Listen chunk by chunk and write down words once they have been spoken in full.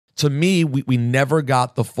to me, we never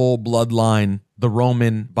got the full bloodline, the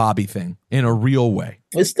Roman Bobby thing in a real way.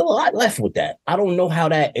 There's still a lot left with that. I don't know how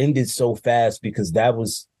that ended so fast because that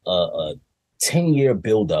was a 10-year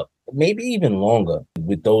buildup, maybe even longer,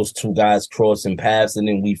 with those two guys crossing paths, and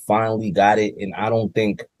then we finally got it, and I don't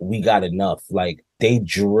think we got enough. Like, they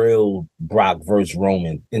drilled Brock versus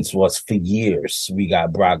Roman into us for years. We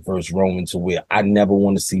got Brock versus Roman to where I never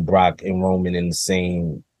want to see Brock and Roman in the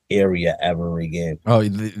same area ever again. Oh,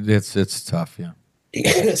 it's tough,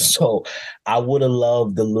 yeah. So I would have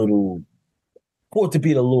loved for it to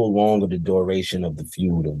be a little longer, the duration of the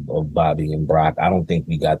feud of Bobby and Brock. I don't think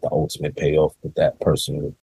we got the ultimate payoff with that personally.